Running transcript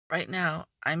Right now,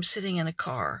 I'm sitting in a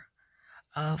car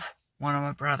of one of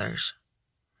my brothers,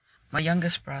 my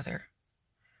youngest brother,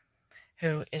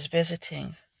 who is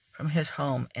visiting from his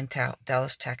home in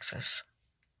Dallas, Texas.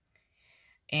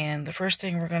 And the first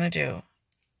thing we're going to do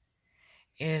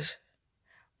is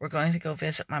we're going to go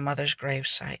visit my mother's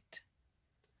gravesite.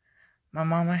 My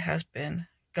mama has been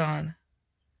gone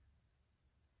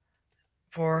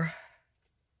for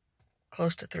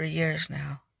close to 3 years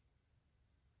now.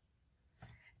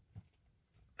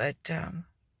 But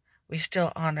we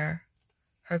still honor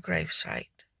her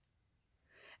gravesite.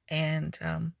 And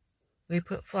we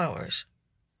put flowers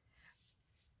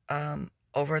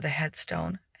over the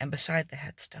headstone and beside the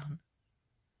headstone.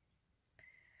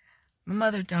 My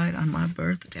mother died on my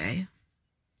birthday.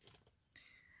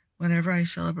 Whenever I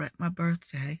celebrate my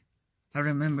birthday, I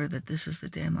remember that this is the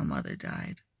day my mother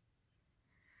died.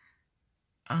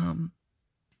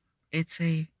 It's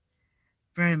a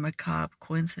very macabre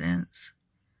coincidence,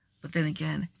 but then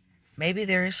again, maybe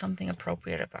there is something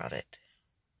appropriate about it.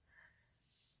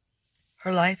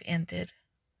 Her life ended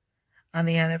on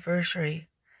the anniversary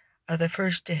of the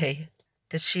first day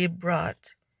that she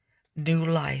brought new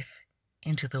life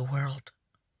into the world.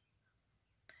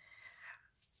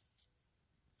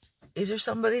 Is there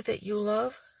somebody that you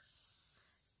love?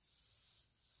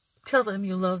 Tell them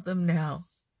you love them now.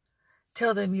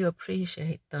 Tell them you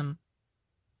appreciate them.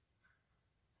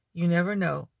 You never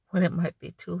know when it might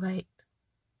be too late.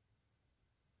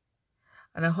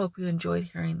 And I hope you enjoyed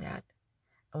hearing that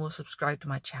and will subscribe to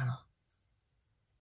my channel.